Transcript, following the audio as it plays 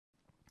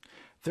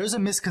There's a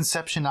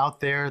misconception out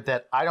there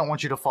that I don't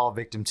want you to fall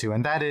victim to,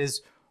 and that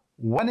is,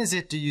 when is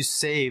it do you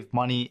save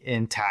money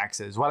in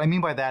taxes? What I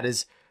mean by that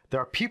is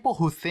there are people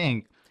who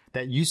think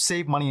that you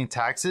save money in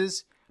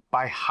taxes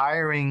by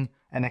hiring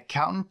an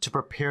accountant to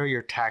prepare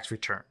your tax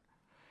return.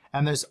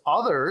 And there's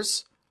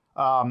others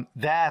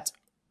that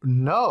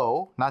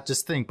know, not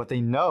just think, but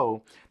they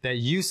know that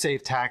you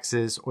save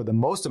taxes or the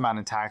most amount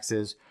in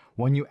taxes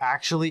when you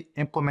actually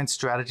implement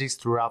strategies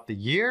throughout the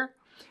year.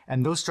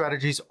 And those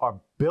strategies are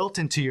built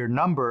into your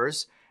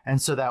numbers.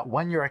 And so that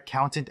when your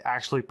accountant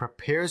actually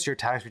prepares your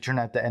tax return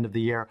at the end of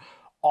the year,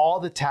 all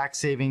the tax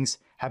savings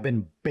have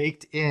been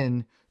baked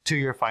in to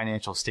your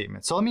financial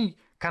statement. So let me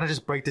kind of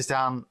just break this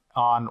down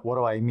on what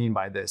do I mean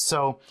by this.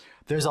 So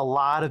there's a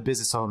lot of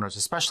business owners,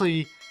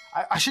 especially,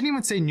 I shouldn't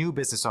even say new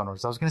business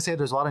owners. I was going to say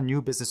there's a lot of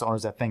new business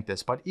owners that think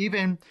this, but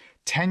even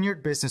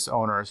tenured business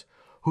owners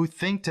who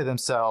think to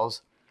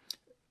themselves,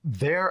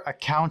 their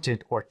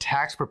accountant or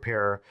tax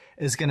preparer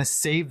is going to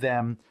save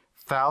them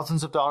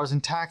thousands of dollars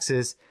in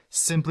taxes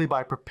simply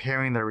by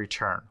preparing their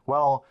return.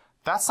 Well,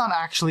 that's not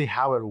actually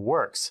how it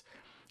works.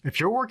 If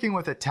you're working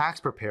with a tax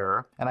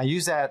preparer, and I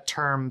use that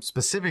term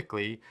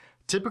specifically,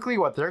 typically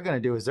what they're going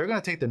to do is they're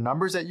going to take the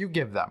numbers that you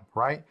give them,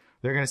 right?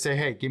 They're going to say,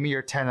 hey, give me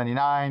your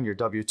 1099, your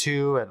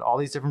W-2, and all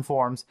these different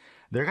forms.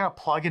 They're going to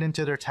plug it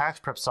into their tax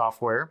prep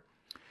software,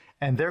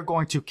 and they're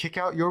going to kick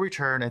out your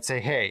return and say,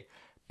 hey,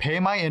 pay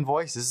my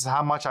invoice. This is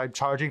how much I'm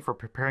charging for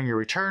preparing your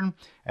return.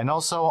 And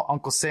also,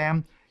 Uncle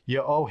Sam,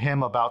 you owe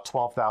him about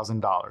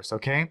 $12,000,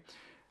 okay?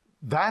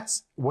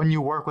 That's when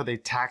you work with a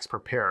tax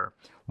preparer.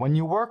 When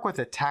you work with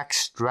a tax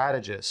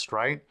strategist,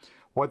 right?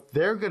 What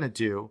they're going to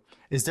do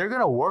is they're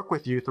going to work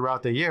with you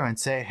throughout the year and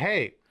say,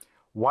 hey,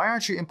 why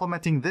aren't you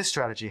implementing this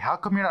strategy? How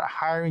come you're not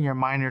hiring your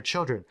minor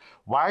children?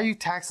 Why are you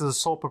taxed as a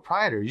sole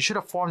proprietor? You should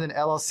have formed an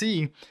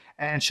LLC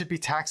and should be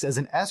taxed as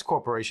an S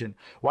corporation.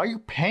 Why are you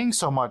paying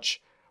so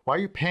much? Why are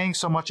you paying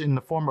so much in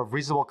the form of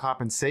reasonable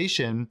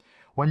compensation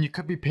when you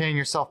could be paying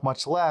yourself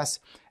much less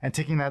and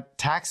taking that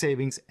tax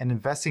savings and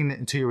investing it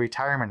into your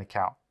retirement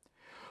account?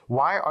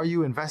 Why are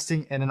you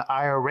investing in an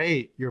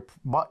IRA?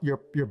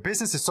 Your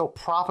business is so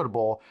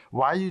profitable.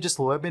 Why are you just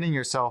limiting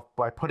yourself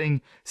by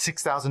putting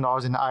 $6,000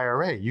 in an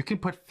IRA? You can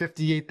put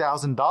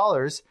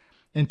 $58,000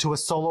 into a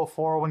solo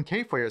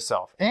 401k for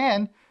yourself,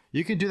 and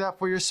you can do that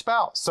for your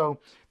spouse. So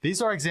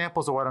these are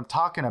examples of what I'm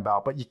talking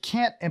about, but you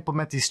can't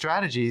implement these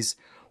strategies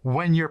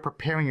when you're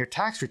preparing your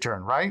tax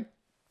return, right?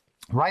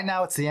 Right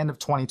now, it's the end of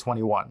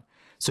 2021.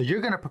 So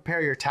you're going to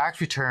prepare your tax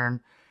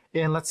return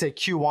in, let's say,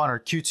 Q1 or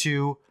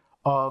Q2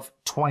 of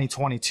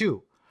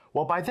 2022.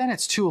 Well, by then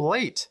it's too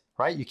late,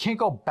 right? You can't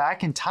go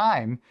back in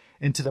time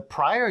into the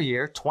prior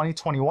year,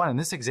 2021 in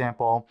this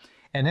example,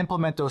 and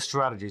implement those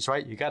strategies,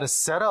 right? You got to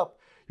set up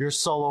your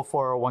solo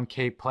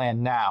 401k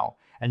plan now,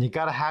 and you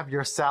got to have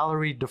your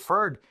salary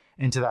deferred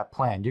into that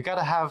plan. You got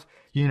to have,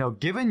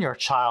 given your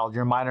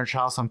minor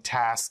child some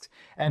tasks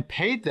and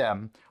paid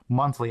them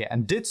monthly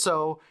and did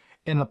so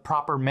in a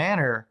proper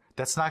manner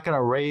that's not going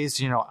to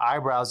raise,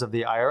 eyebrows of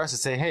the IRS and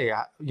say, hey,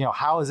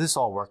 how is this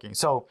all working?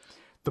 So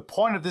the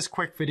point of this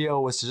quick video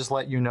was to just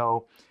let you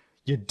know,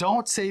 you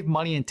don't save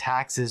money in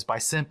taxes by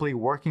simply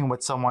working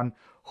with someone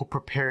who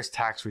prepares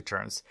tax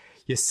returns.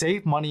 You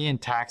save money in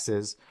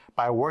taxes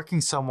by working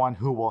someone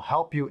who will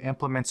help you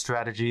implement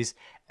strategies,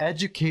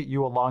 educate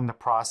you along the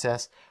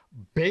process,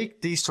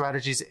 bake these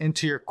strategies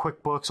into your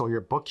QuickBooks or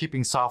your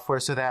bookkeeping software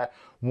so that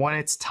when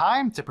it's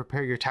time to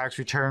prepare your tax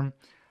return,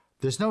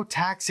 there's no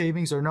tax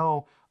savings or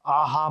no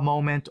aha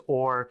moment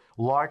or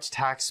large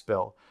tax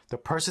bill. The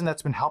person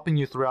that's been helping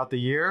you throughout the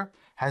year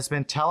has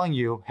been telling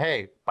you,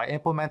 hey, by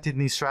implementing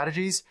these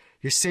strategies,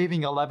 you're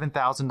saving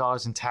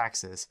 $11,000 in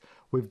taxes.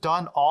 We've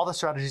done all the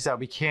strategies that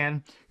we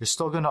can. You're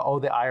still going to owe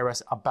the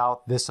IRS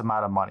about this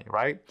amount of money,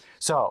 right?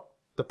 So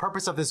the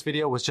purpose of this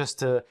video was just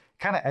to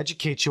kind of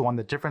educate you on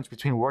the difference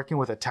between working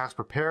with a tax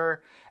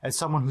preparer and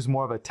someone who's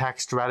more of a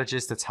tax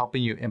strategist that's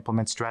helping you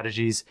implement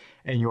strategies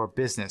in your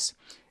business.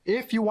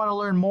 If you want to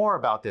learn more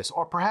about this,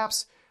 or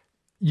perhaps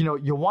you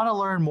want to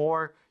learn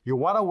more, you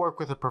want to work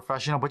with a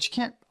professional, but you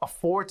can't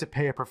afford to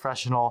pay a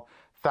professional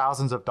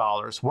thousands of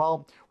dollars.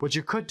 Well, what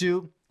you could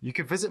do, you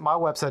could visit my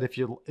website if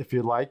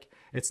you'd like.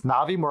 It's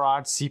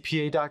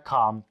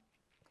navimuradcpa.com.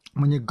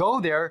 When you go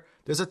there,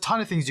 there's a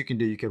ton of things you can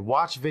do. You could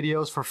watch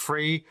videos for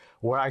free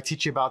where I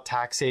teach you about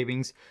tax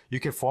savings. You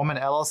could form an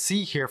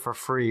LLC here for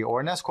free or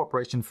an S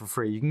corporation for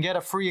free. You can get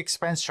a free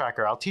expense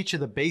tracker. I'll teach you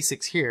the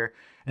basics here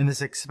in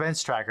this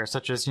expense tracker,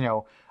 such as,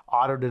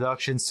 auto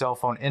deduction, cell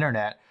phone,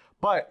 internet.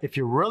 But if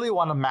you really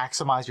want to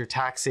maximize your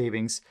tax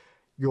savings,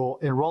 you'll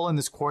enroll in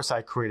this course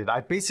I created.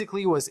 I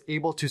basically was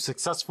able to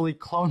successfully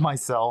clone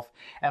myself,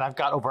 and I've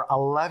got over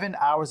 11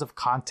 hours of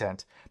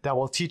content that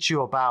will teach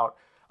you about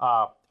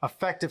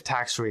effective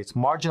tax rates,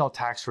 marginal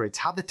tax rates,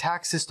 how the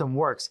tax system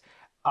works,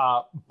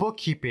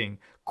 bookkeeping,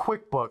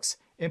 QuickBooks,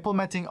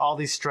 implementing all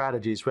these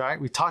strategies, right?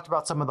 We talked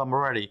about some of them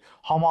already.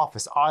 Home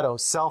office, auto,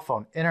 cell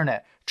phone,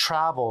 internet,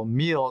 travel,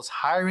 meals,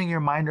 hiring your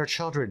minor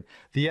children,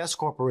 the S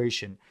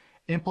corporation,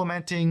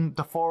 implementing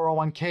the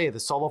 401k, the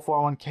solo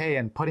 401k,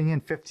 and putting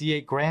in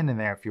 58 grand in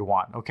there if you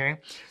want, okay?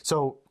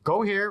 So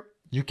go here.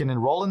 You can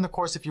enroll in the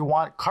course if you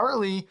want.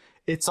 Currently,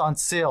 it's on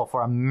sale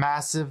for a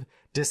massive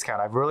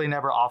discount. I've really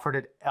never offered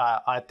it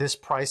at this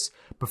price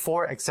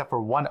before, except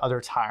for one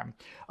other time.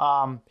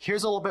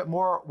 Here's a little bit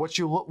more what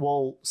you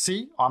will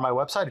see on my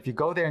website. If you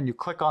go there and you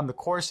click on the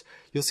course,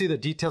 you'll see the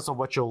details of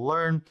what you'll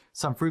learn,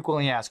 some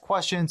frequently asked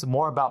questions,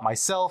 more about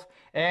myself,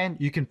 and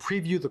you can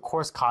preview the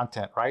course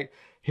content, right?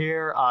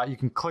 Here, you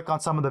can click on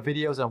some of the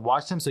videos and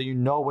watch them so you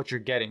know what you're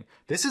getting.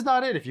 This is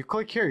not it. If you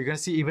click here, you're going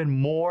to see even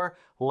more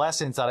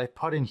lessons that I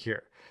put in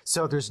here.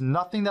 So there's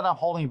nothing that I'm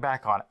holding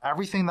back on.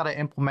 Everything that I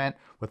implement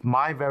with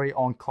my very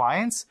own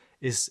clients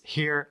is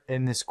here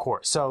in this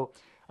course. So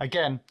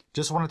again,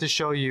 just wanted to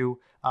show you,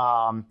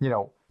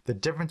 the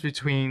difference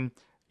between,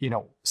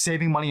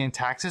 saving money in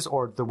taxes,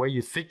 or the way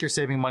you think you're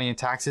saving money in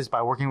taxes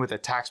by working with a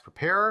tax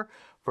preparer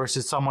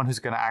versus someone who's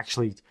going to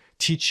actually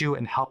teach you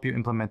and help you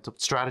implement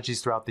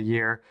strategies throughout the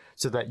year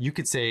so that you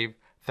could save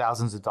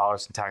thousands of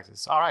dollars in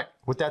taxes. All right,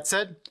 with that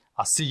said,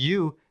 I'll see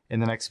you in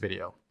the next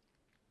video.